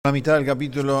La mitad del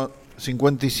capítulo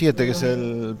 57, que es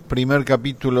el primer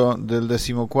capítulo del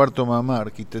 14º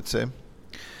Mamar, Kitetse.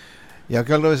 Y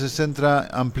acá el Rebbe se centra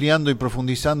ampliando y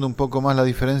profundizando un poco más la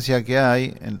diferencia que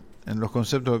hay en los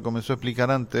conceptos que comenzó a explicar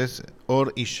antes,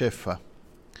 Or y Shefa.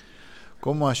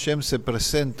 Cómo Hashem se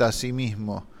presenta a sí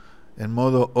mismo en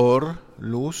modo Or,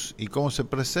 luz, y cómo se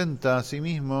presenta a sí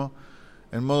mismo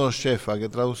en modo Shefa, que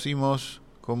traducimos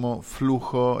como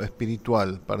flujo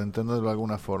espiritual, para entenderlo de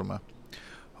alguna forma.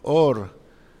 Or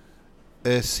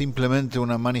es simplemente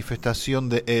una manifestación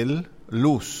de él,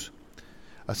 luz.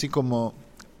 Así como,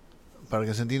 para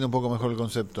que se entienda un poco mejor el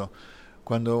concepto,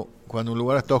 cuando un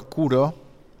lugar está oscuro,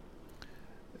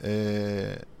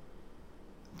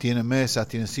 tiene mesas,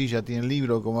 tiene sillas, tiene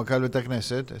libros, como acá el Beit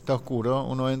Knesset, está oscuro,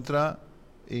 uno entra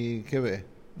y ¿qué ve?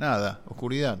 Nada,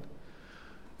 oscuridad.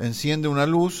 Enciende una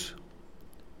luz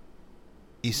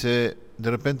y de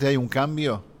repente hay un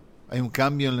cambio. ¿Hay un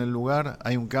cambio en el lugar?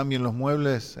 ¿Hay un cambio en los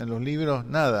muebles, en los libros?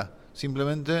 Nada.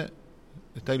 Simplemente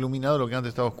está iluminado lo que antes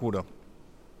estaba oscuro.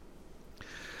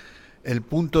 El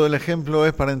punto del ejemplo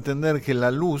es para entender que la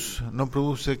luz no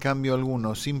produce cambio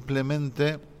alguno.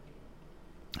 Simplemente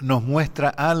nos muestra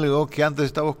algo que antes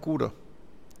estaba oscuro.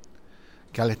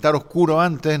 Que al estar oscuro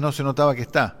antes no se notaba que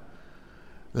está.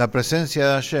 La presencia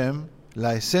de Hashem,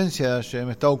 la esencia de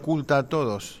Hashem está oculta a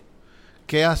todos.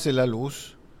 ¿Qué hace la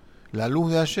luz? La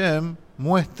luz de Hashem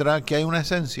muestra que hay una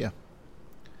esencia.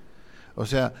 O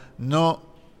sea, no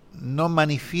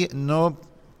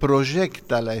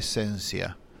proyecta la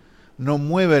esencia, no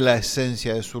mueve la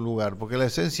esencia de su lugar, porque la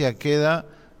esencia queda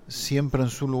siempre en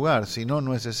su lugar, si no,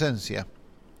 no es esencia.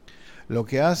 Lo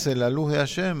que hace la luz de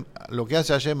Hashem, lo que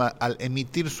hace Hashem al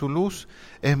emitir su luz,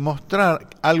 es mostrar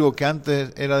algo que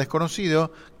antes era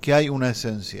desconocido, que hay una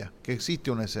esencia, que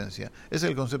existe una esencia. Ese es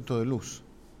el concepto de luz.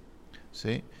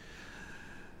 ¿Sí?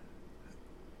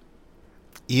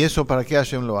 ¿Y eso para qué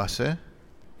Hashem lo hace?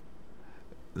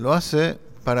 Lo hace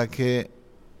para que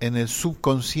en el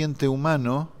subconsciente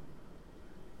humano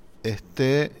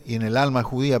esté, y en el alma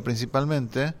judía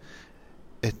principalmente,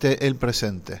 esté el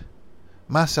presente.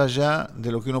 Más allá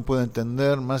de lo que uno puede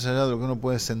entender, más allá de lo que uno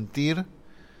puede sentir,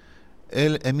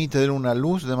 él emite de él una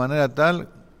luz de manera tal,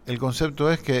 el concepto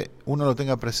es que uno lo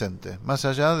tenga presente, más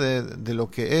allá de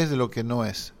lo que es, de lo que no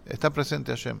es. Está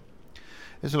presente Hashem.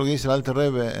 Eso es lo que dice el Alter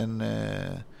Rebbe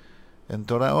en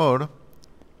Torah Or,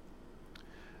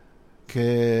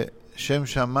 que Shem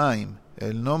Shamaim,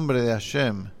 el nombre de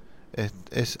Hashem,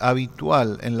 es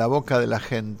habitual en la boca de la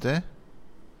gente.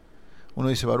 Uno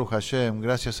dice Baruch Hashem,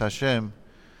 gracias a Hashem.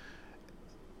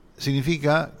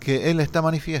 Significa que Él está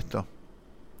manifiesto.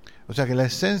 O sea que la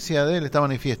esencia de Él está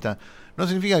manifiesta. No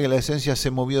significa que la esencia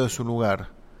se movió de su lugar.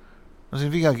 No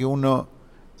significa que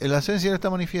la esencia de Él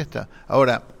está manifiesta.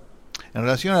 Ahora, en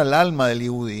relación al alma del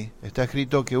Yehudi, está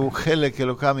escrito que está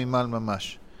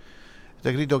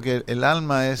escrito que el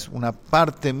alma es una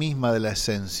parte misma de la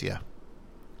esencia.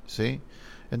 ¿Sí?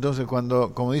 Entonces,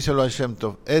 como dice el Baal Shem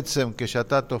Tov, Etzem que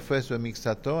yatá tofes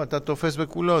bemixato, atá tofes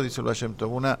bekuló, dice el Baal Shem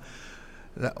Tov,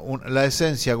 la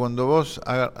esencia, cuando vos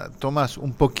tomás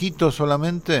un poquito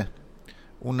solamente,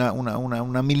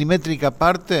 una milimétrica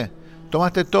parte,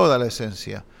 tomaste toda la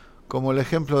esencia, como el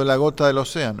ejemplo de la gota del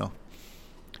océano.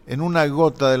 En una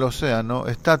gota del océano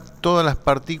están todas las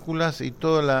partículas y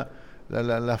toda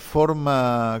la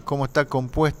forma, cómo está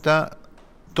compuesta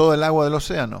todo el agua del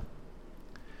océano.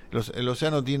 El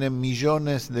océano tiene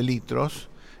millones de litros.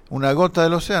 Una gota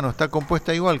del océano está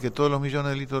compuesta igual que todos los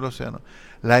millones de litros del océano.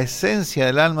 La esencia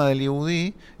del alma del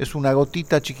Yehudí es una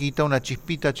gotita chiquita, una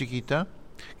chispita chiquita,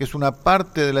 que es una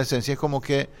parte de la esencia. Es como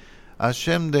que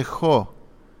Hashem dejó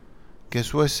que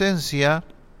su esencia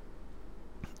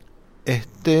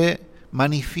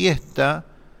manifiesta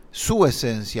su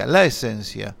esencia, la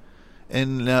esencia,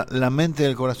 en la mente y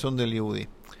el corazón del Yehudí.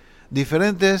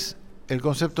 Diferente es el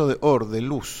concepto de Or, de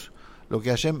luz, lo que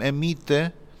Hashem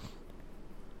emite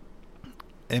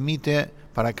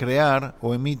para crear,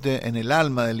 o emite en el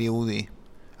alma del Yehudí,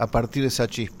 a partir de esa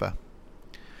chispa.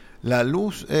 La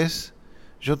luz es,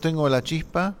 yo tengo la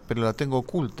chispa, pero la tengo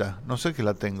oculta, no sé que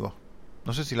la tengo,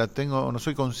 no sé si la tengo, o no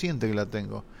soy consciente que la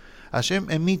tengo.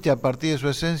 Hashem emite a partir de su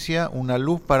esencia una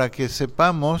luz para que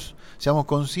seamos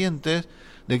conscientes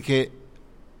de que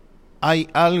hay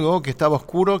algo que estaba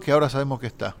oscuro que ahora sabemos que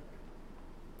está.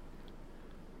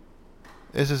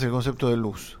 Ese es el concepto de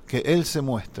luz, que Él se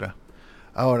muestra.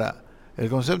 Ahora, el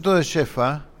concepto de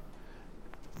Shefa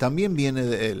también viene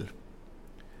de Él,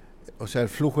 o sea, el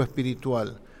flujo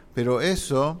espiritual, pero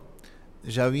eso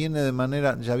ya viene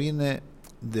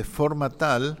de forma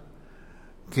tal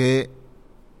que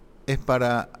es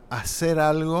para hacer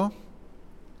algo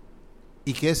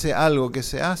y que ese algo que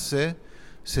se hace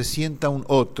se sienta un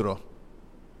otro,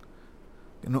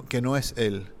 que no es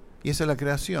él. Y esa es la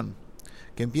creación,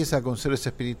 que empieza con seres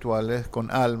espirituales,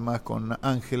 con almas, con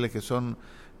ángeles que son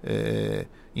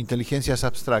inteligencias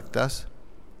abstractas,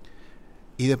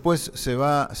 y después se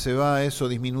va eso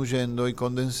disminuyendo y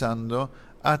condensando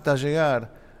hasta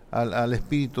llegar al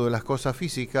espíritu de las cosas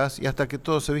físicas y hasta que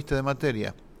todo se viste de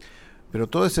materia. Pero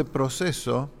todo ese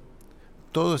proceso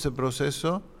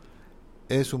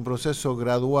es un proceso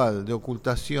gradual de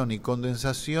ocultación y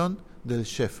condensación del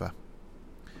Shefa.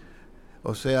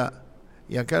 O sea,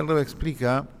 y acá el Rebbe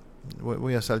explica,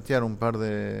 voy a saltear un par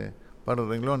de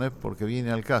renglones porque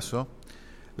viene al caso,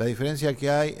 la diferencia que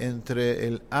hay entre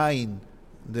el Ain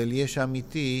del Yesh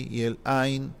Amiti y el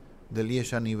Ain del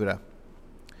Yesh Nibra.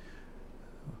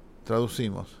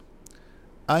 Traducimos.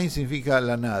 Ain significa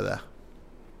la nada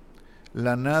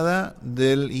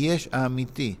del Yesh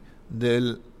Amiti,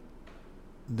 del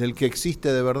que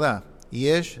existe de verdad.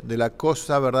 Yesh, de la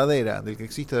cosa verdadera, del que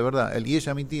existe de verdad. El Yesh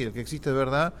Amiti, el que existe de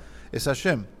verdad, es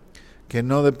Hashem, que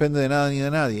no depende de nada ni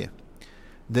de nadie.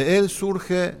 De él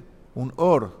surge un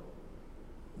or,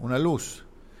 una luz.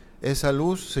 Esa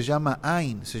luz se llama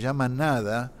Ain, se llama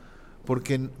nada,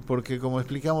 porque como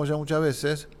explicamos ya muchas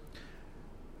veces,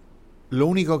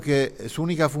 su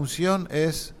única función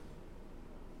es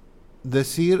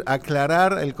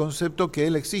aclarar el concepto que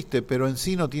él existe, pero en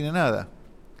sí no tiene nada.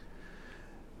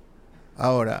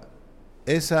 Ahora,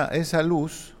 esa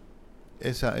luz,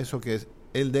 eso que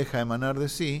él deja emanar de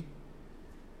sí,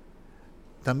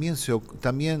 también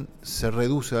se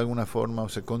reduce de alguna forma, o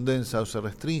se condensa, o se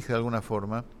restringe de alguna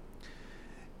forma.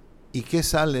 ¿Y qué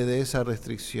sale de esa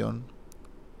restricción?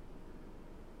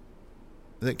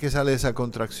 ¿Qué sale de esa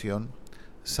contracción?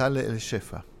 Sale el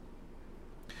Shefa.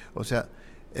 O sea,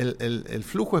 el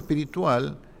flujo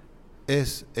espiritual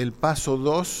es el paso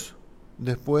 2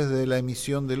 después de la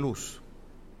emisión de luz.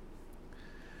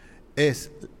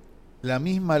 Es la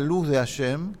misma luz de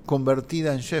Hashem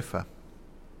convertida en Shefa.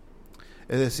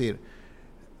 Es decir,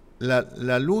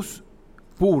 la luz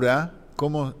pura,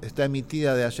 como está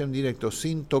emitida de Hashem directo,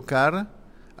 sin tocar,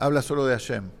 habla solo de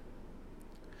Hashem.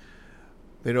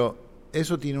 Pero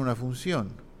eso tiene una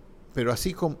función, pero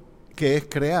así como que es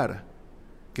crear,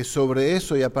 que sobre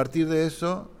eso y a partir de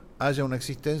eso haya una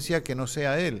existencia que no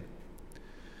sea Él.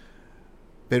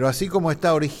 Pero así como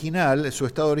está original, su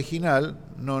estado original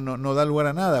no da lugar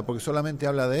a nada, porque solamente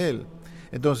habla de Él.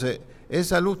 Entonces,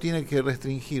 esa luz tiene que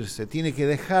restringirse, tiene que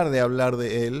dejar de hablar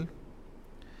de Él,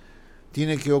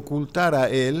 tiene que ocultar a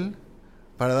Él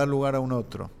para dar lugar a un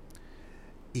otro.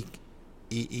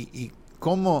 ¿Y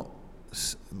cómo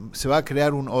se va a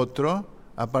crear un otro?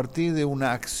 A partir de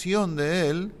una acción de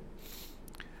Él,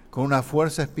 con una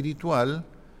fuerza espiritual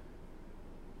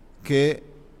que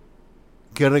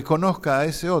reconozca a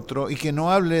ese otro y que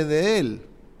no hable de Él.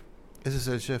 Ese es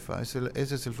el Shefa, ese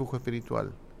es el flujo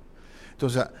espiritual.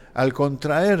 Entonces, al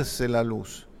contraerse la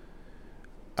luz,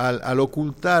 al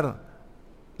ocultar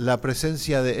la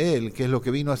presencia de Él, que es lo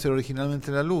que vino a ser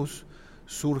originalmente la luz,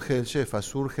 surge el Shefa,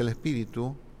 surge el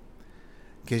espíritu,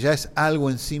 que ya es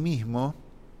algo en sí mismo,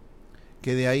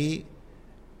 que de ahí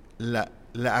la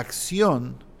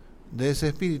acción de ese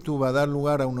espíritu va a dar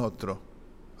lugar a un otro,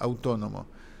 autónomo.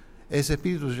 Ese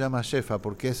espíritu se llama Shefa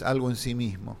porque es algo en sí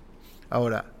mismo.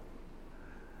 Ahora,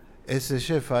 ese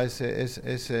Shefa,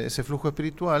 ese flujo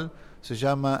espiritual, se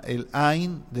llama el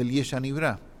Ain del Yesh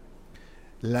Nibra,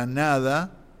 la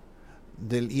nada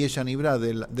del Yesh Nibra,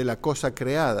 de la cosa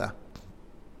creada.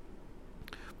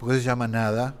 ¿Por qué se llama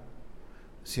nada?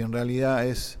 Si en realidad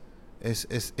es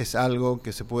algo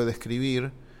que se puede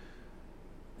describir,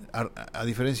 a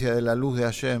diferencia de la luz de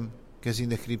Hashem, que es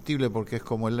indescriptible porque es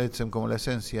como el Etzem, como la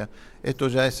esencia. Esto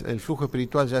ya es, el flujo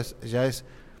espiritual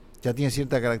ya tiene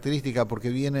cierta característica porque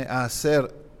viene a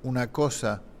hacer una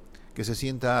cosa que se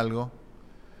sienta algo.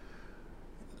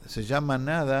 Se llama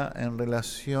nada en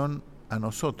relación a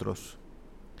nosotros,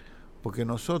 porque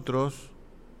nosotros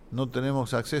no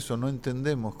tenemos acceso, no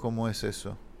entendemos cómo es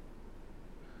eso,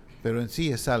 pero en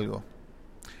sí es algo.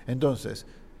 Entonces,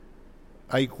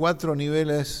 hay 4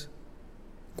 niveles,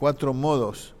 4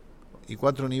 modos y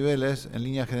 4 niveles en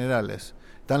líneas generales.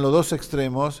 Están los 2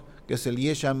 extremos, que es el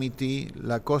Yesh Amiti,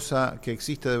 la cosa que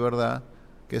existe de verdad,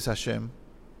 que es Hashem,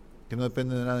 que no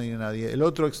depende de nada ni de nadie. El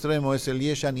otro extremo es el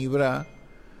Yesh Nibra,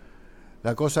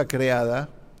 la cosa creada,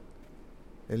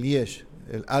 el Yesh,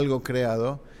 el algo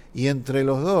creado, y entre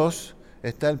los dos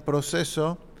está el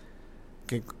proceso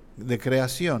de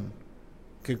creación,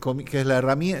 que es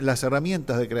las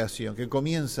herramientas de creación, que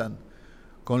comienzan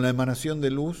con la emanación de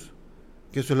luz,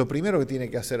 que eso es lo primero que tiene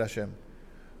que hacer Hashem,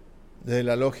 desde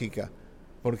la lógica.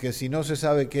 porque si no se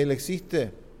sabe que Él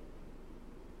existe,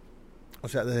 o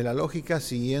sea, desde la lógica,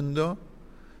 siguiendo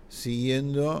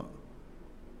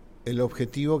el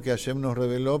objetivo que Hashem nos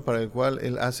reveló para el cual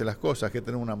Él hace las cosas, que es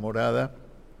tener una morada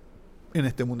en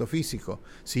este mundo físico.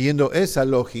 Siguiendo esa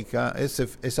lógica,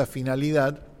 esa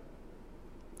finalidad,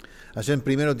 Hashem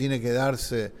primero tiene que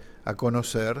darse a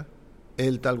conocer,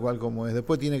 Él tal cual como es.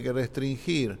 Después tiene que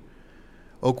restringir,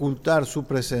 ocultar su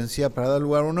presencia para dar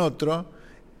lugar a un otro,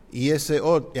 y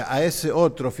a ese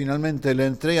otro finalmente le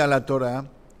entrega la Torah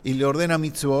y le ordena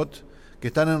mitzvot que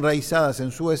están enraizadas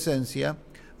en su esencia,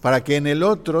 para que en el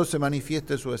otro se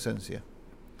manifieste su esencia,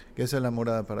 que esa es la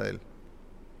morada para Él.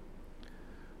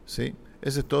 ¿Sí?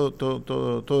 Ese es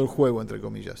todo el juego, entre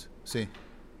comillas. Sí.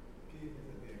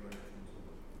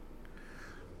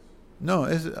 No,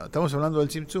 estamos hablando del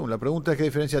Tzimtzum. La pregunta es qué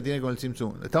diferencia tiene con el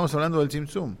Tzimtzum. Estamos hablando del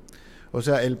Tzimtzum. O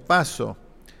sea, el paso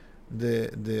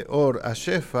de Or a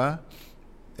Shefa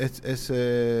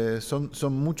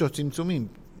son muchos Tzimtzumim,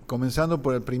 comenzando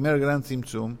por el primer gran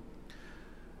Tzimtzum,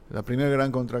 la primera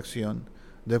gran contracción,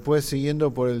 después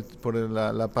siguiendo por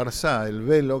la Parsá, el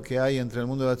velo que hay entre el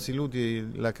mundo de Atzilut y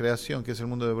la creación, que es el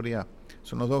mundo de Briá.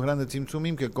 Son los dos grandes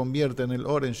Tzimtzumim que convierten el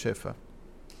Or en Shefa.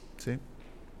 ¿Sí?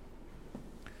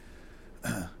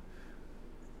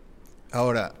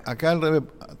 Ahora, acá el Rebbe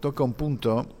toca un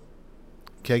punto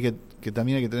que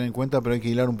también hay que tener en cuenta, pero hay que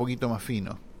hilar un poquito más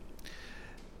fino.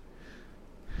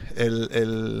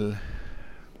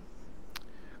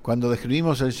 Cuando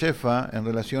describimos el Shefa en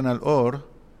relación al Or,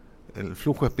 el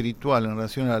flujo espiritual en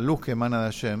relación a la luz que emana de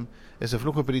Hashem, ese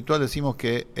flujo espiritual decimos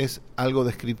que es algo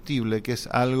descriptible, que es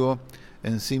algo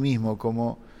en sí mismo,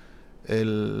 como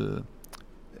la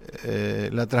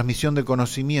transmisión de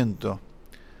conocimiento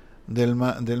del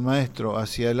maestro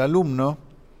hacia el alumno.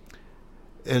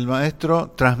 El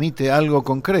maestro transmite algo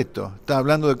concreto, está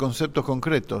hablando de conceptos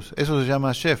concretos, eso se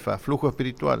llama Shefa, flujo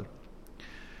espiritual.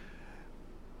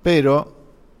 Pero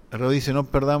Ro dice, no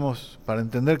perdamos, para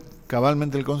entender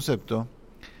cabalmente el concepto,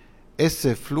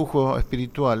 ese flujo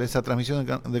espiritual, esa transmisión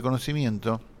de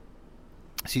conocimiento,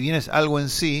 si bien es algo en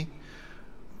sí,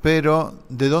 pero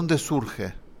 ¿de dónde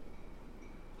surge?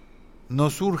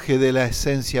 No surge de la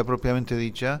esencia propiamente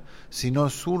dicha, sino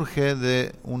surge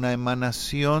de una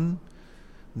emanación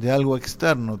de algo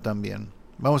externo también.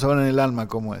 Vamos a ver en el alma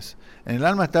cómo es. En el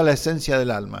alma está la esencia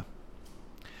del alma.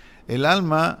 El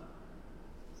alma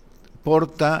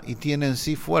porta y tiene en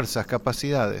sí fuerzas,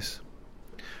 capacidades.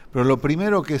 Pero lo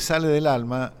primero que sale del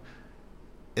alma,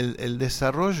 el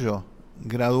desarrollo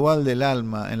gradual del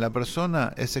alma en la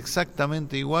persona es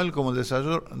exactamente igual como el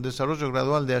desarrollo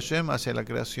gradual de Hashem hacia la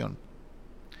creación.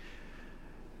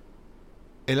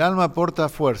 El alma aporta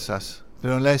fuerzas,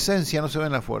 pero en la esencia no se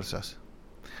ven las fuerzas.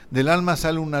 Del alma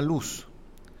sale una luz,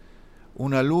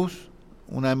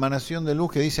 una emanación de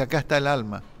luz que dice acá está el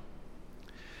alma.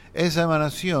 Esa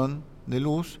emanación de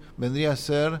luz vendría a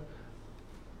ser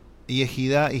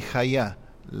Yehidá y Hayá,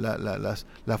 las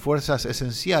fuerzas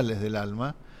esenciales del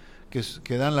alma,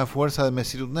 que dan la fuerza de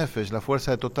Mesirut Nefesh, la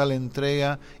fuerza de total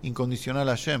entrega incondicional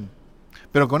a Hashem.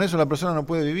 Pero con eso la persona no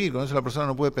puede vivir, con eso la persona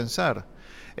no puede pensar.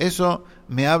 Eso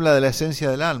me habla de la esencia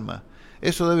del alma.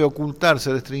 Eso debe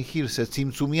ocultarse, restringirse,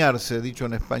 tzimtzumiarse, dicho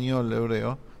en español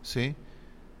hebreo, ¿sí?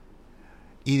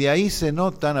 Y de ahí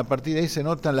a partir de ahí se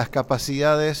notan las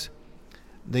capacidades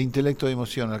de intelecto y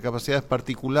emoción, las capacidades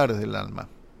particulares del alma,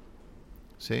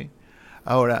 ¿sí?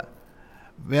 Ahora,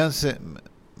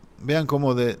 vean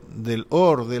cómo del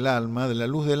or del alma, de la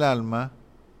luz del alma,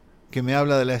 que me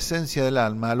habla de la esencia del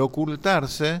alma, al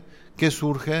ocultarse, ¿qué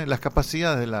surge? Las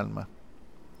capacidades del alma.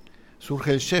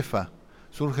 Surge el shefa,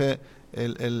 surge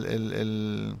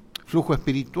el flujo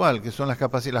espiritual, que son las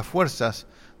capacidades, las fuerzas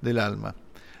del alma.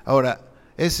 Ahora,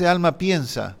 ese alma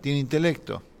piensa, tiene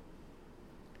intelecto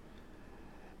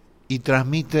y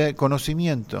transmite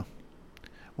conocimiento.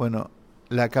 Bueno,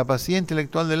 la capacidad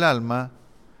intelectual del alma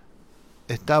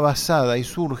está basada y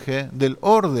surge del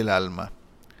or del alma,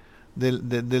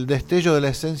 del destello de la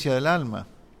esencia del alma.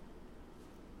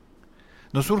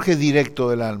 No surge directo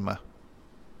del alma.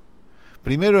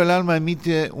 Primero el alma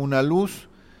emite una luz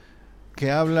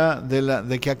que habla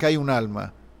de que acá hay un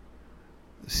alma.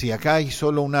 Si acá hay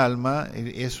solo un alma,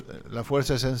 la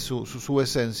fuerza es en su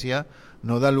esencia,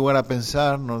 no da lugar a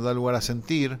pensar, no da lugar a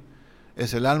sentir,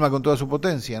 es el alma con toda su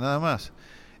potencia, nada más.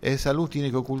 Esa luz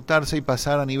tiene que ocultarse y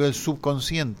pasar a nivel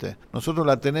subconsciente. Nosotros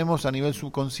la tenemos a nivel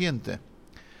subconsciente,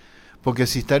 porque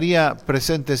si estaría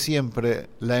presente siempre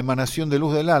la emanación de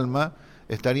luz del alma,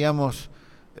 estaríamos,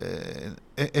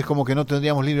 es como que no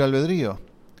tendríamos libre albedrío,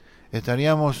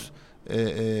 estaríamos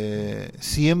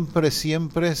siempre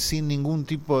sin ningún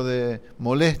tipo de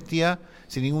molestia,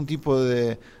 sin ningún tipo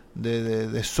de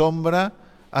sombra,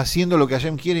 haciendo lo que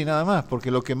Hashem quiere y nada más, porque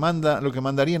lo que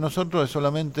mandaría en nosotros es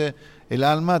solamente el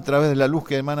alma a través de la luz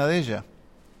que emana de ella.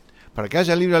 Para que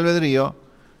haya libre albedrío,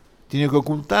 tiene que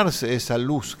ocultarse esa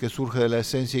luz que surge de la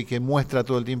esencia y que muestra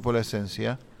todo el tiempo la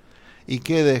esencia, y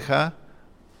que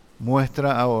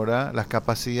muestra ahora las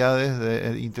capacidades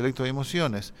de intelecto y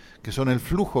emociones, que son el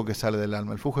flujo que sale del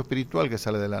alma, el flujo espiritual que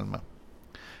sale del alma,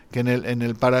 que en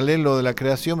el paralelo de la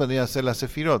creación vendría a ser la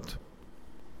sefirot.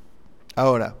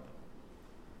 Ahora,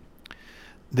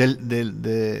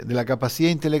 de la capacidad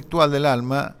intelectual del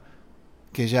alma,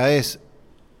 que ya es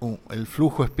el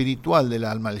flujo espiritual del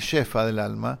alma, el shefa del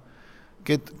alma,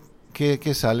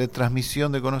 que sale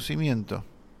transmisión de conocimiento.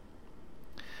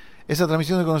 Esa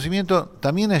transmisión de conocimiento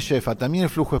también es shefa, también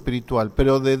es flujo espiritual,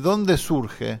 pero ¿de dónde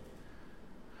surge?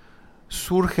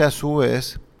 Surge a su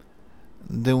vez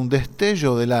de un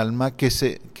destello del alma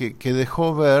que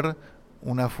dejó ver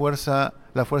la fuerza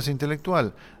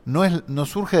intelectual. No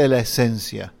surge de la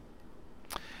esencia.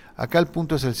 Acá el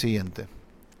punto es el siguiente.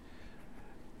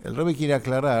 El Rebbe quiere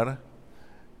aclarar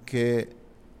que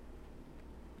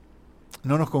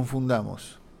no nos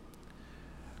confundamos.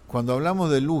 Cuando hablamos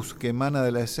de luz que emana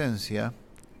de la esencia,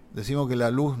 decimos que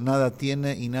la luz nada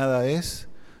tiene y nada es,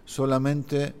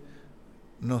 solamente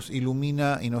nos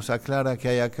ilumina y nos aclara que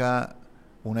hay acá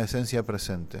una esencia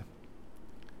presente.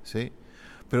 ¿Sí?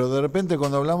 Pero de repente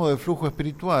cuando hablamos de flujo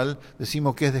espiritual,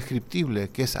 decimos que es descriptible,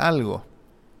 que es algo,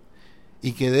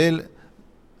 y que de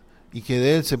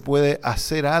él se puede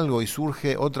hacer algo y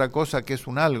surge otra cosa que es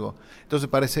un algo. Entonces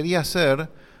parecería ser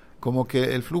como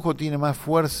que el flujo tiene más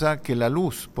fuerza que la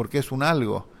luz, porque es un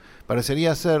algo.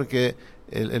 Parecería ser que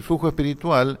el flujo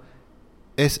espiritual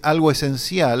es algo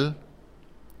esencial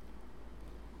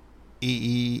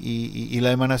y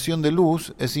la emanación de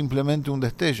luz es simplemente un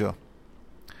destello.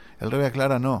 El Rebbe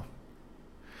aclara, no.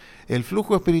 El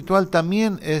flujo espiritual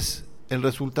también es el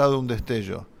resultado de un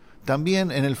destello. También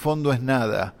en el fondo es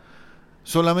nada.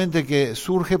 Solamente que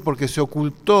surge porque se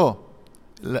ocultó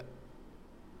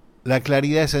la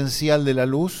claridad esencial de la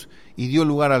luz y dio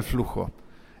lugar al flujo.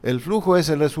 El flujo es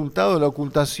el resultado de la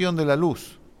ocultación de la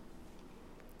luz.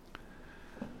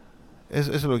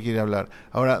 Eso es lo que quiere hablar.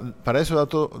 Ahora, para eso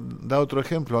da otro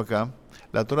ejemplo acá.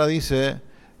 La Torah dice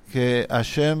que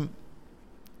Hashem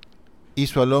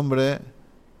hizo al hombre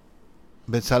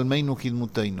Betzalmeinu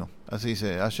Kidmuteinu. Así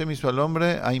dice, Hashem hizo al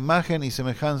hombre a imagen y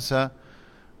semejanza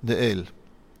de él.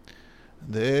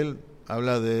 De él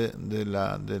habla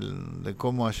de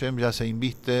cómo Hashem ya se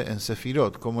inviste en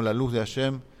Sefirot, cómo la luz de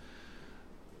Hashem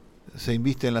se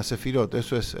inviste en la Sefirot.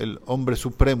 Eso es el hombre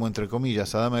supremo, entre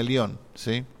comillas, Adam Elión,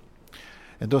 ¿sí?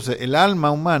 Entonces, el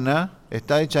alma humana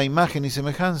está hecha a imagen y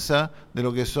semejanza de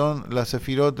lo que son las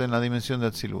Sefirot en la dimensión de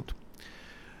Atzilut.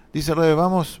 Dice Rebbe,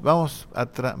 vamos a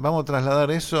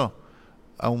trasladar eso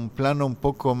a un plano un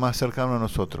poco más cercano a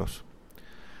nosotros.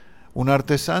 Un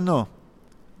artesano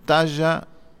talla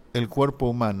el cuerpo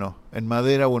humano en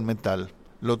madera o en metal.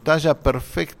 Lo talla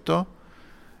perfecto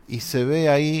y se ve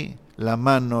ahí la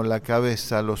mano, la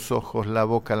cabeza, los ojos, la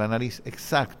boca, la nariz,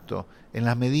 exacto, en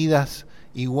las medidas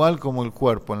igual como el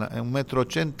cuerpo. En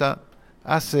 1,80 m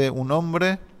hace un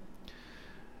hombre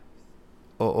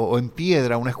o en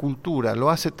piedra, una escultura,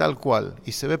 lo hace tal cual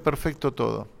y se ve perfecto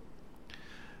todo.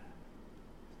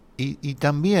 Y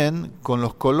también con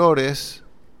los colores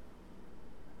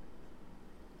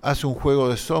hace un juego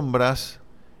de sombras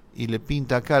y le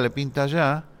pinta acá, le pinta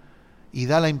allá y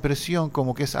da la impresión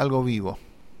como que es algo vivo.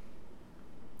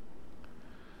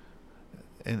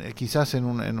 Quizás en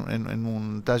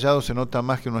un tallado se nota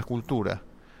más que en una escultura.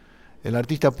 El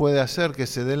artista puede hacer que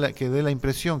dé la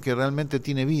impresión que realmente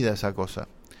tiene vida esa cosa.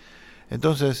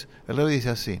 Entonces, el Rebbe dice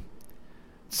así: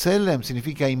 Tselem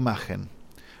significa imagen.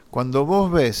 Cuando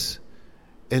vos ves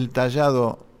el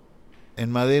tallado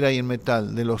en madera y en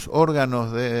metal de los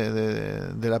órganos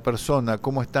de la persona,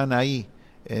 cómo están ahí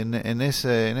en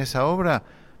esa obra,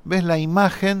 ves la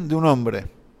imagen de un hombre,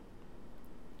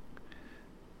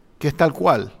 que es tal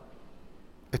cual,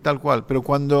 pero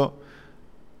cuando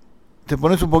te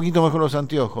pones un poquito mejor los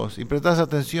anteojos y prestás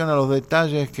atención a los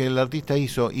detalles que el artista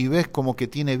hizo y ves como que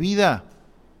tiene vida,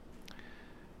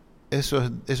 eso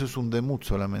es un demut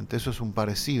solamente, eso es un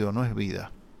parecido, no es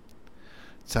vida.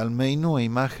 Tzalmeinu,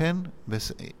 imagen,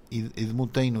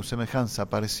 idmuteinu, semejanza,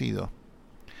 parecido.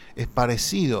 Es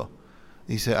parecido,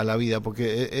 dice, a la vida,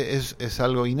 porque es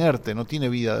algo inerte, no tiene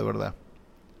vida de verdad.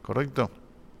 ¿Correcto?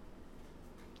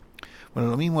 Bueno,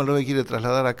 lo mismo el Rebbe quiere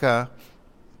trasladar acá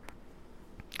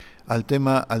al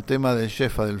tema del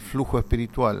shefa, del flujo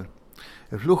espiritual.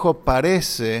 El flujo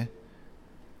parece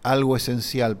algo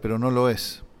esencial, pero no lo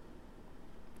es.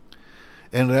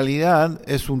 en realidad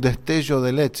es un destello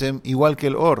del Etzem igual que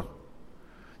el Or.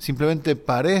 Simplemente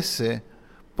parece,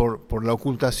 por la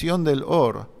ocultación del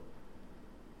Or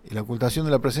y la ocultación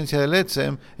de la presencia del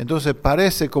Etzem, entonces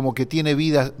parece como que tiene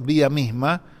vida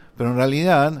misma, pero en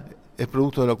realidad es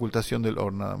producto de la ocultación del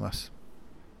Or nada más.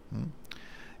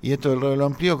 Y esto lo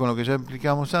amplió con lo que ya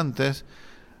explicamos antes,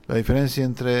 la diferencia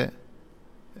entre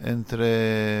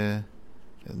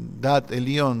Dat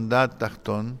Elión, Dat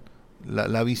Tachton,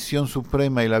 la visión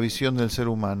suprema y la visión del ser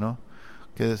humano,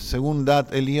 que según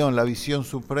Dat Elión, la visión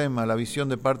suprema, la visión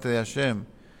de parte de Hashem,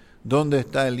 ¿dónde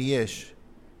está el Yesh?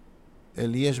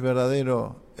 El Yesh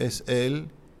verdadero es Él,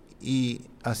 y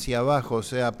hacia abajo, o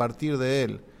sea, a partir de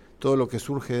Él, todo lo que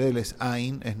surge de Él es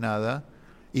Ain, es nada,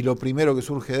 y lo primero que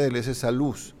surge de Él es esa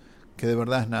luz, que de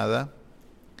verdad es nada.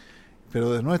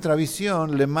 Pero de nuestra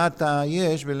visión, le mata a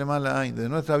Yesh, le mala Ain. De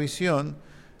nuestra visión,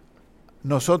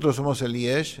 nosotros somos el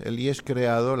Yesh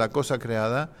creado, la cosa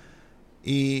creada,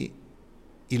 y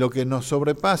lo que nos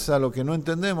sobrepasa, lo que no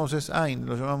entendemos es Ain,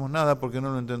 lo llamamos nada porque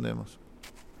no lo entendemos.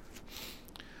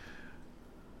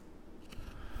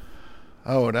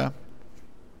 Ahora,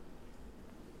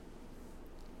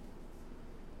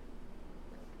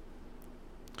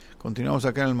 continuamos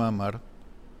acá en el Mamar.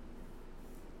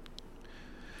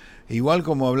 Igual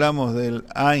como hablamos del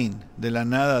Ain, de la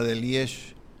nada del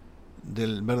Yesh,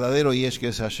 del verdadero Yesh que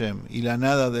es Hashem, y la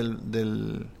nada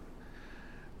desde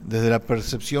la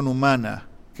percepción humana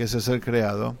que es el ser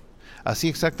creado, así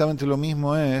exactamente lo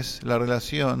mismo es la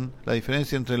relación, la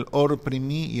diferencia entre el Or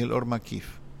Primi y el Or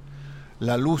Makif.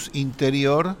 La luz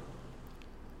interior,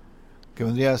 que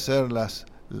vendría a ser las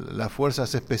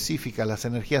fuerzas específicas, las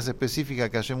energías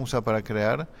específicas que Hashem usa para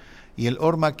crear, y el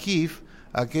Or Makif,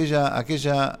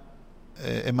 aquella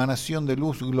emanación de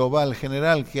luz global,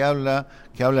 general, que habla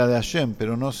de Hashem,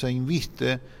 pero no se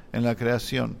inviste en la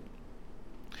creación.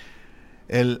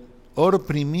 El Or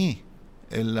Primi,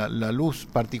 la luz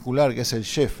particular, que es el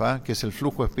Shefa, que es el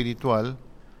flujo espiritual,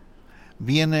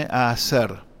 viene a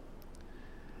hacer.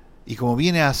 Y como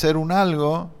viene a hacer un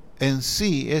algo, en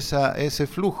sí, ese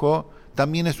flujo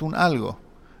también es un algo.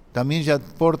 También ya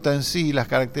porta en sí las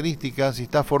características y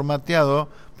está formateado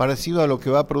parecido a lo que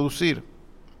va a producir.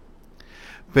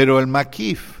 Pero el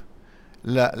Makif,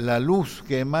 la luz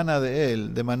que emana de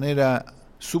él de manera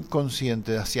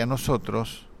subconsciente hacia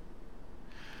nosotros,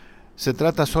 se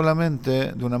trata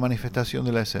solamente de una manifestación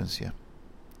de la esencia.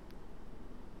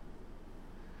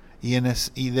 Y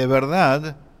de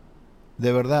verdad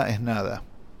es nada.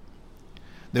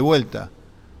 De vuelta,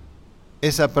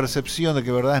 esa percepción de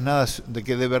que de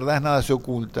verdad es nada se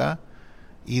oculta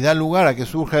y da lugar a que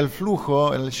surja el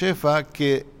flujo, el Shefa,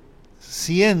 que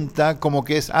sienta como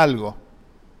que es algo.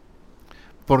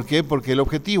 ¿Por qué? Porque el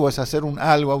objetivo es hacer un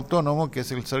algo autónomo que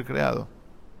es el ser creado,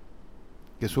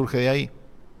 que surge de ahí.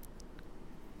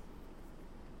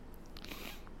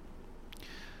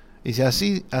 Y si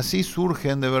así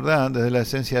surgen de verdad desde la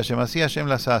esencia de Hashem, así Hashem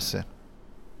las hace.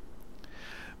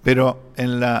 Pero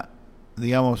en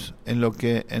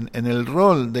el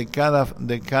rol de cada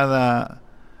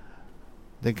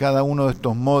uno de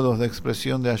estos modos de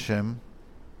expresión de Hashem,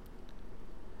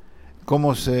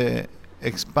 cómo se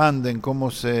expanden,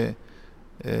 cómo se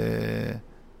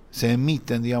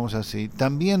emiten, digamos así.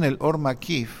 También el Or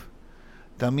Makif,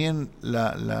 también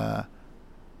la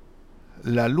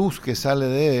luz que sale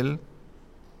de él,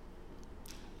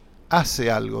 hace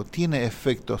algo, tiene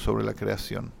efecto sobre la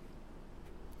creación.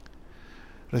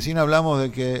 Recién hablamos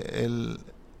de que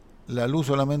la luz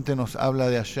solamente nos habla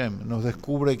de Hashem, nos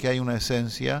descubre que hay una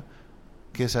esencia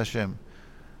que es Hashem.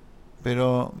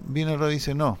 Pero viene el Rey y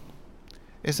dice, no,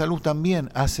 esa luz también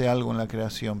hace algo en la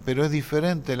creación, pero es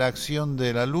diferente la acción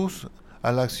de la luz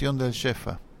a la acción del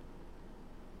Shefa.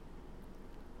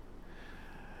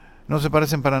 No se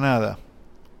parecen para nada.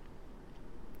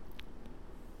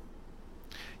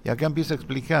 Y acá empieza a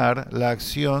explicar la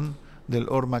acción del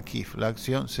Or Makif, la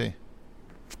acción, sí.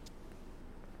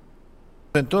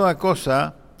 En toda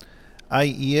cosa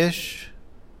hay Yesh,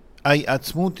 hay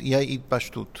Atzmut y hay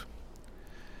Itpashtut.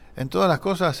 En todas las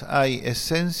cosas hay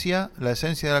esencia, la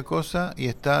esencia de la cosa, y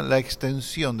está la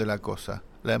extensión de la cosa,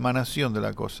 la emanación de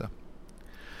la cosa.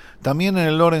 También en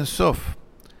el Or En Sof,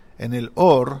 en el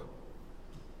Or,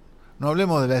 no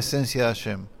hablemos de la esencia de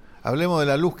Hashem, hablemos de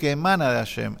la luz que emana de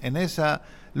Hashem. En esa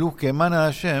luz que emana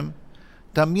de Hashem,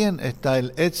 también está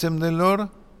el Etzem del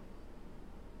Or,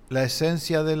 la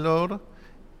esencia del Or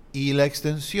y la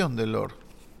extensión del Or.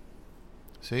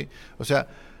 ¿Sí? O sea,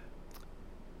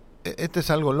 este es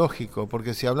algo lógico,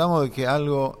 porque si hablamos de que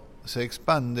algo se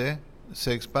expande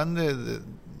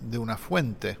de una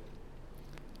fuente.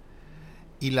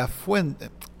 Y la fuente,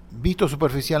 visto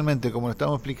superficialmente, como lo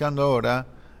estamos explicando ahora,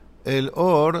 el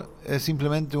Or es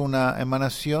simplemente una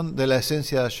emanación de la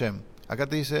esencia de Hashem. Acá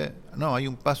te dice, no, hay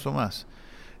un paso más.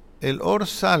 El Or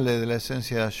sale de la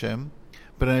esencia de Hashem,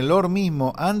 pero en el Or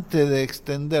mismo, antes de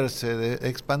extenderse, de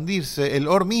expandirse, el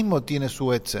Or mismo tiene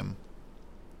su Etzem.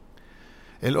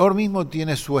 El Or mismo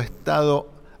tiene su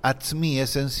estado atzmi,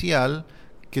 esencial,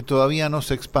 que todavía no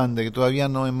se expande, que todavía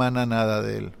no emana nada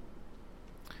de él.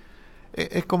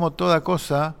 Es como toda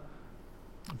cosa,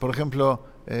 por ejemplo,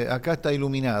 acá está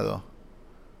iluminado.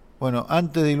 Bueno,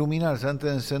 antes de iluminarse, antes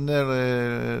de encender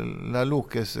la luz,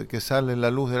 que sale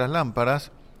la luz de las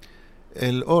lámparas,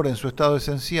 el Or en su estado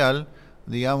esencial,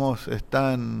 digamos,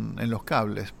 está en los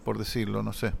cables, por decirlo,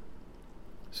 no sé.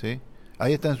 ¿Sí?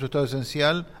 Ahí está en su estado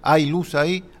esencial, hay luz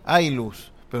ahí, hay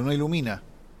luz, pero no ilumina.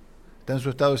 Está en su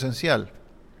estado esencial.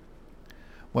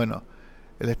 Bueno,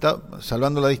 el estado,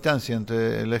 salvando la distancia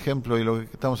entre el ejemplo y lo que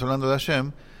estamos hablando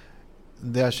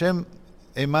de Hashem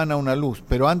emana una luz,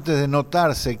 pero antes de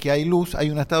notarse que hay luz, hay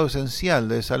un estado esencial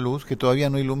de esa luz que todavía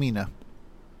no ilumina.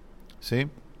 ¿Sí?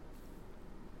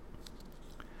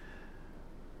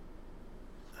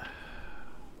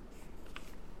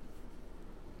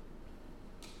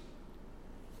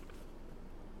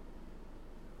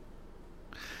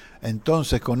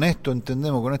 Entonces, con esto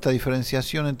entendemos, con esta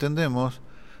diferenciación entendemos,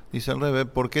 dice el Rebbe,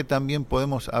 por qué también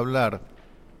podemos hablar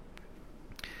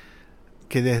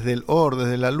que desde el Or,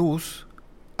 desde la luz,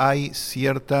 hay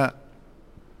cierta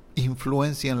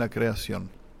influencia en la creación.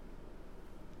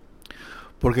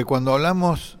 Porque cuando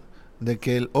hablamos de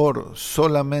que el Or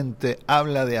solamente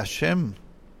habla de Hashem,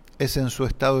 es en su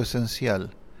estado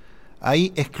esencial.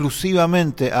 Ahí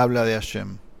exclusivamente habla de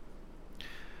Hashem.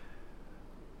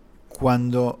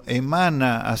 Cuando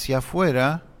emana hacia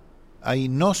afuera, ahí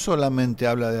no solamente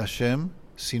habla de Hashem,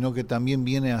 sino que también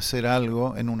viene a hacer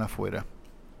algo en un afuera.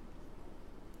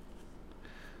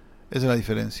 Esa es la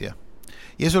diferencia.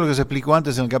 Y eso es lo que se explicó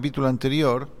antes en el capítulo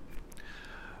anterior,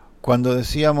 cuando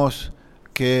decíamos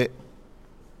que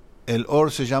el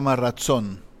Or se llama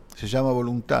Ratzon, se llama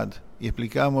voluntad, y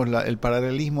explicábamos el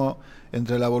paralelismo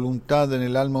entre la voluntad en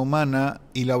el alma humana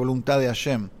y la voluntad de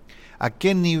Hashem. ¿A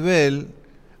qué nivel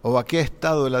o a qué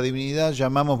estado de la divinidad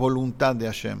llamamos voluntad de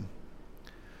Hashem?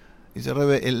 Dice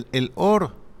Rebbe, el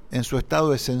Or en su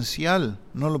estado esencial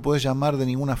no lo puedes llamar de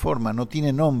ninguna forma, no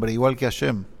tiene nombre igual que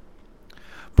Hashem,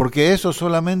 porque eso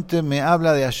solamente me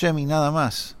habla de Hashem y nada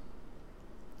más.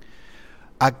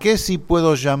 ¿A qué sí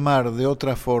puedo llamar de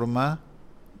otra forma?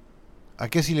 ¿A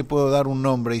qué sí le puedo dar un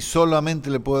nombre y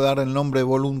solamente le puedo dar el nombre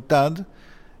voluntad?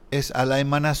 Es a la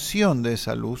emanación de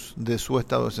esa luz, de su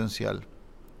estado esencial.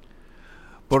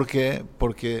 ¿Por qué?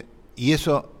 Porque, y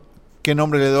eso, ¿qué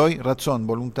nombre le doy? Ratzón,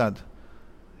 voluntad.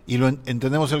 Y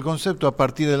entendemos el concepto a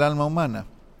partir del alma humana.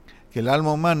 Que el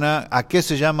alma humana, ¿a qué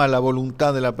se llama la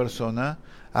voluntad de la persona?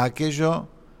 A aquello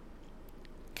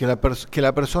que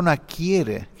la persona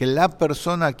quiere,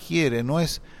 no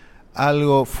es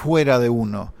algo fuera de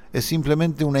uno, es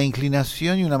simplemente una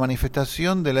inclinación y una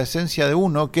manifestación de la esencia de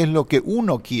uno, que es lo que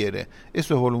uno quiere.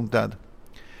 Eso es voluntad.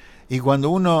 Y cuando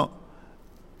uno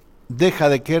deja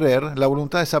de querer, la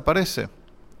voluntad desaparece,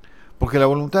 porque la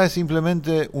voluntad es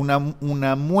simplemente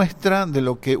una muestra de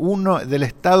lo que del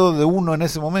estado de uno en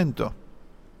ese momento.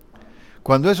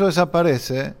 Cuando eso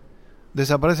desaparece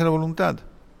la voluntad.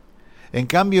 En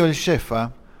cambio el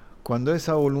Shefa, cuando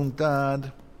esa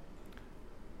voluntad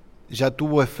ya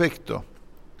tuvo efecto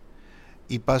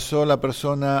y pasó la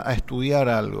persona a estudiar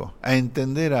algo, a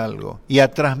entender algo y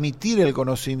a transmitir el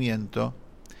conocimiento,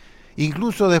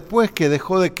 incluso después que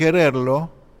dejó de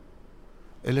quererlo,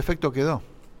 el efecto quedó.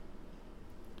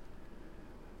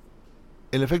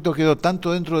 El efecto quedó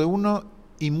tanto dentro de uno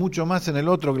y mucho más en el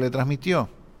otro que le transmitió.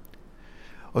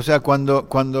 O sea,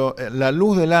 cuando la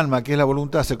luz del alma, que es la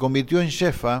voluntad, se convirtió en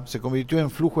Shefa, se convirtió en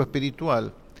flujo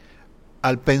espiritual,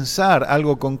 al pensar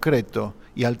algo concreto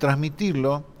y al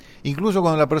transmitirlo, incluso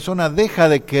cuando la persona deja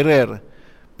de querer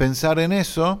pensar en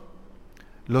eso,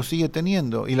 lo sigue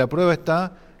teniendo. Y la prueba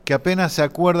está que apenas se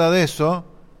acuerda de eso,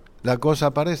 la cosa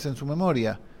aparece en su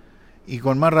memoria. Y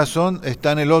con más razón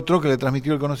está en el otro que le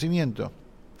transmitió el conocimiento.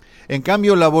 En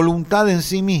cambio, la voluntad en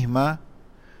sí misma,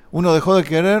 uno dejó de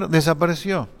querer,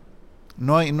 desapareció.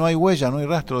 No hay huella, no hay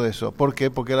rastro de eso. ¿Por qué?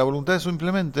 Porque la voluntad es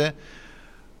simplemente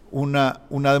una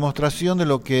demostración de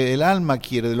lo que el alma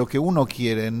quiere, de lo que uno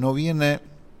quiere. No viene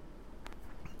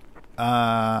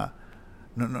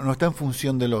no está en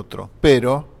función del otro,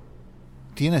 pero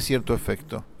tiene cierto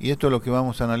efecto. Y esto es lo que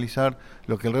vamos a analizar,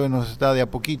 lo que el Rebbe nos está de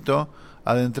a poquito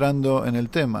adentrando en el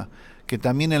tema. Que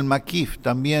también el Makif,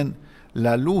 también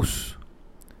la luz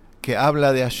que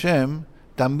habla de Hashem,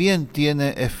 también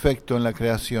tiene efecto en la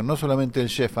creación, no solamente el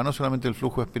shefa, no solamente el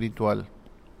flujo espiritual.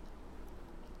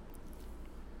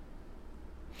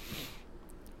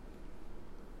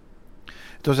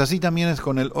 Entonces así también es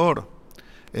con el Or.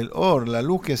 El Or, la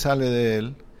luz que sale de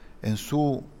él, en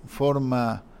su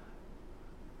forma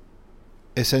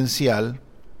esencial,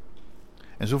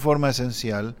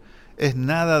 es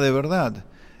nada de verdad.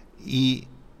 ¿Y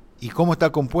cómo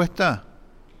está compuesta?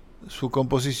 Su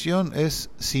composición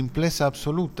es simpleza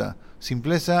absoluta,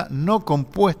 simpleza no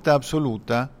compuesta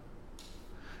absoluta,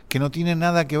 que no tiene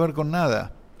nada que ver con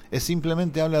nada. Es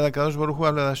simplemente habla de Akadosh Baruj Hu,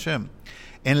 habla de Hashem.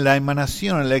 En la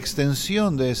emanación, en la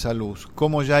extensión de esa luz,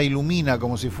 como ya ilumina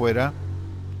como si fuera,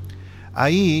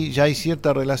 ahí ya hay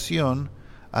cierta relación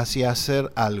hacia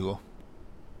hacer algo.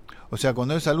 O sea,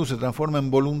 cuando esa luz se transforma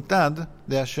en voluntad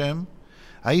de Hashem,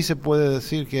 ahí se puede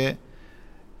decir que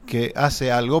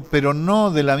hace algo, pero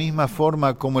no de la misma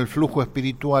forma como el flujo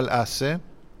espiritual hace,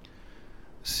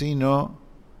 sino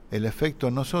el efecto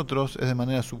en nosotros es de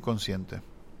manera subconsciente.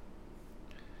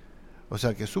 O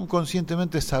sea que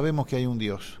subconscientemente sabemos que hay un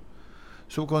Dios.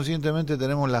 Subconscientemente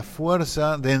tenemos la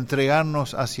fuerza de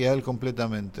entregarnos hacia Él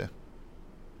completamente.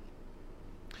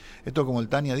 Esto, como el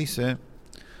Tanya dice,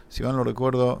 si mal no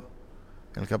recuerdo,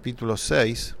 en el capítulo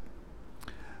 6,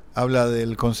 habla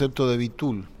del concepto de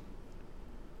bitul,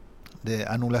 de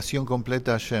anulación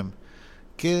completa a Hashem.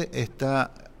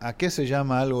 ¿A qué se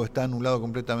llama algo está anulado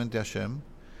completamente a Hashem?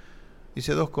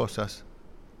 Dice dos cosas: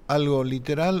 algo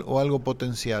literal o algo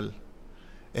potencial.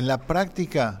 En la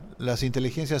práctica, las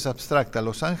inteligencias abstractas,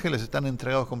 los ángeles, están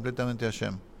entregados completamente a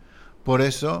Hashem. Por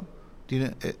eso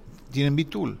tienen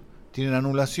bitul, tienen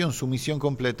anulación, sumisión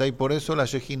completa, y por eso la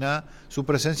Shejinah, su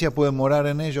presencia puede morar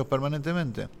en ellos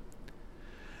permanentemente.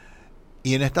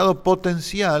 Y en estado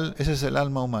potencial, ese es el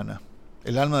alma humana,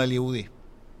 el alma del Yehudí.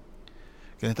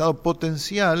 Que en estado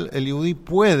potencial, el Yehudí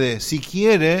puede, si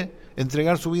quiere,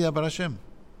 entregar su vida para Hashem.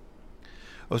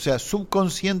 O sea,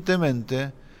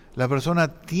 subconscientemente, la persona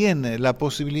tiene la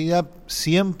posibilidad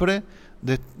siempre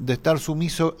de estar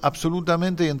sumiso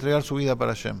absolutamente y entregar su vida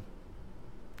para Hashem.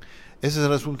 Ese es el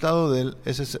resultado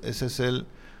ese es el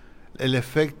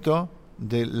efecto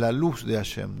de la luz de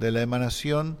Hashem, de la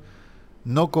emanación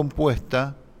no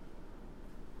compuesta,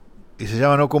 y se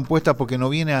llama no compuesta porque no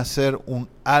viene a ser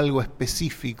algo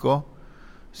específico,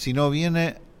 sino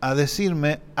viene a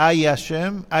decirme, hay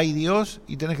Hashem, hay Dios,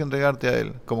 y tenés que entregarte a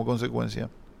Él como consecuencia.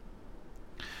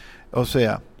 O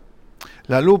sea,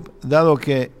 la luz, dado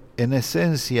que en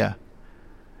esencia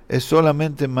es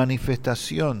solamente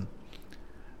manifestación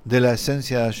de la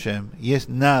esencia de Hashem, y es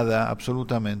nada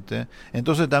absolutamente,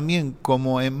 entonces también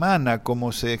como emana,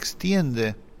 como se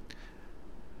extiende,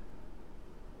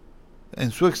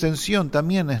 en su extensión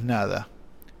también es nada,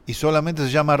 y solamente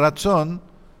se llama razón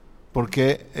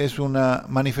porque es una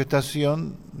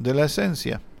manifestación de la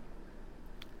esencia.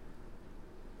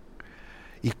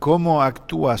 ¿Y cómo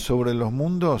actúa sobre los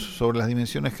mundos, sobre las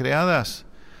dimensiones creadas?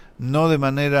 No de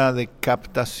manera de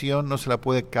captación, no se la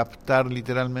puede captar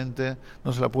literalmente,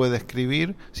 no se la puede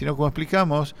describir, sino, como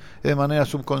explicamos, es de manera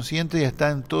subconsciente y está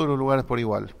en todos los lugares por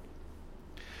igual.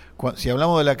 Si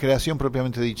hablamos de la creación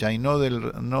propiamente dicha y no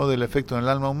del efecto en el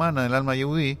alma humana, en el alma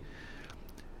yehudí,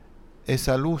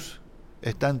 esa luz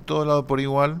está en todo lado por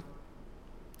igual,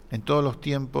 en todos los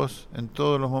tiempos, en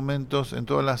todos los momentos, en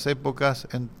todas las épocas,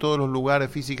 en todos los lugares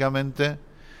físicamente,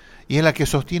 y es la que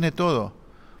sostiene todo,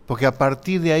 porque a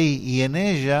partir de ahí y en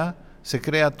ella se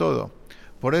crea todo.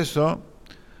 Por eso,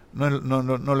 no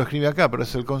lo escribe acá, pero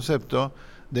es el concepto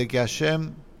de que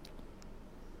Hashem,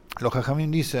 los Jajamim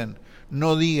dicen,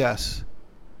 no digas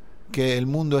que el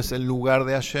mundo es el lugar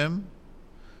de Hashem,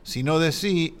 sino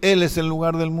decí, Él es el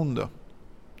lugar del mundo.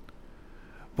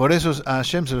 Por eso a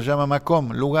Hashem se lo llama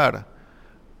Makom, lugar.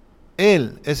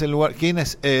 Él es el lugar. ¿Quién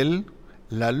es Él?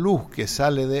 La luz que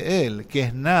sale de Él, que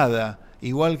es nada,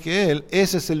 igual que Él.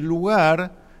 Ese es el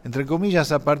lugar, entre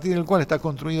comillas, a partir del cual está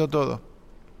construido todo.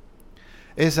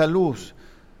 Esa luz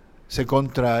se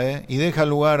contrae y deja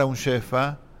lugar a un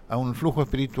shefa, a un flujo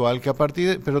espiritual, que a partir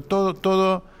de... Pero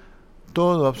todo,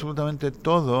 absolutamente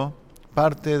todo,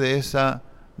 parte de esa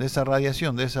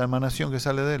radiación, de esa emanación que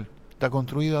sale de Él. Está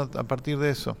construido a partir de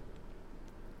eso.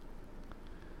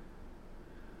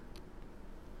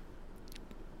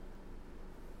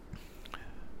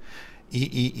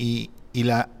 Y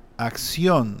la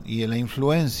acción y la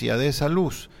influencia de esa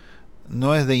luz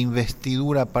no es de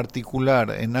investidura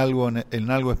particular en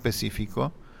algo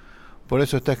específico. Por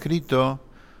eso está escrito,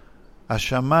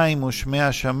 Hashamayim ushmei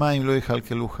Hashamayim lo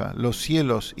yichalkeluja. Los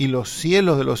cielos y los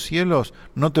cielos de los cielos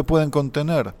no te pueden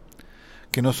contener,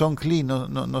 que no son cli,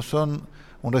 no son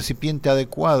un recipiente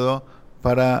adecuado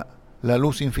para la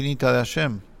luz infinita de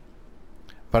Hashem,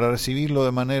 para recibirlo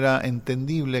de manera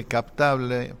entendible,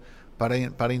 captable,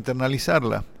 para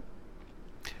internalizarla.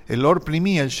 El Or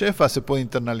Primi, el Shefa, se puede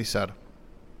internalizar.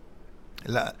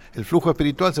 El flujo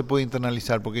espiritual se puede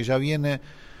internalizar porque ya viene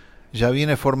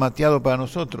formateado para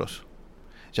nosotros.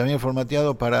 Ya viene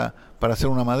formateado para hacer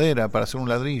una madera, para hacer un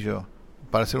ladrillo,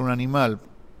 para hacer un animal,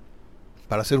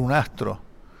 para hacer un astro.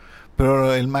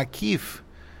 Pero el Makif,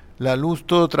 la luz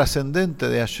todo trascendente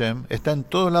de Hashem, está en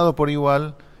todos lados por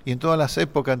igual y en todas las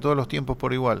épocas, en todos los tiempos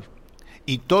por igual.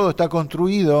 Y todo está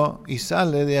construido y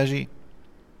sale de allí.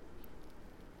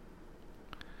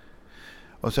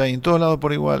 O sea, en todos lados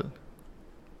por igual.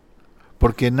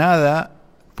 Porque nada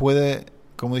puede,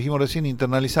 como dijimos recién,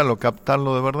 internalizarlo,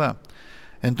 captarlo de verdad.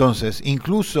 Entonces,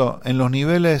 incluso en los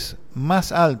niveles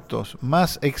más altos,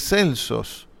 más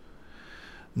excelsos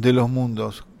de los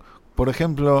mundos, por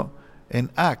ejemplo, en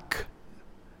Ak,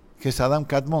 que es Adam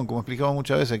Kadmon, como explicamos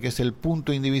muchas veces, que es el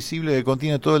punto indivisible que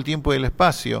contiene todo el tiempo y el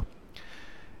espacio,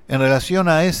 en relación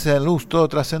a esa luz todo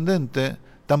trascendente,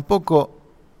 tampoco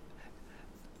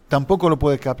lo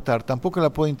puede captar, tampoco la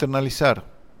puede internalizar.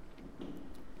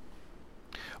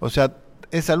 O sea,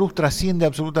 esa luz trasciende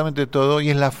absolutamente todo y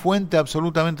es la fuente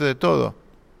absolutamente de todo.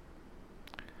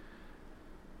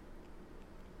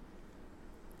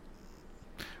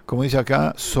 Como dice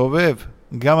acá, Sobev,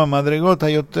 Gama Madregot,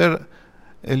 Ayoter,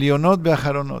 Elionot,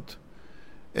 Beajaronot.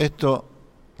 Esto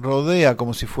rodea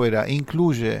como si fuera,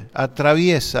 incluye,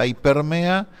 atraviesa y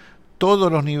permea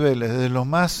todos los niveles, desde los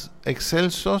más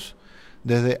excelsos,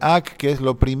 desde Ak, que es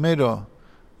lo primero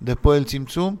después del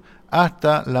Tzimtzum,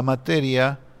 hasta la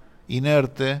materia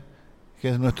inerte, que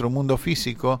es nuestro mundo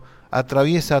físico,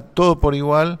 atraviesa todo por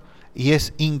igual y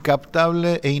es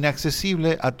incaptable e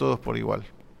inaccesible a todos por igual.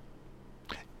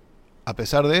 A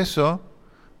pesar de eso,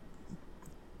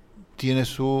 tiene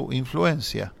su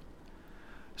influencia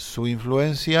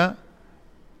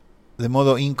de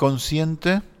modo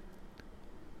inconsciente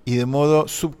y de modo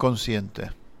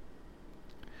subconsciente.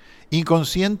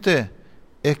 Inconsciente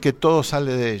es que todo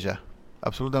sale de ella,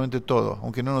 absolutamente todo,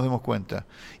 aunque no nos demos cuenta.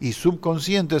 Y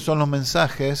subconscientes son los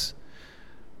mensajes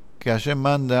que Hashem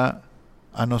manda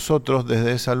a nosotros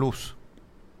desde esa luz,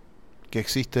 que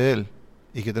existe Él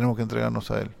y que tenemos que entregarnos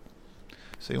a Él.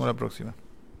 Seguimos la próxima.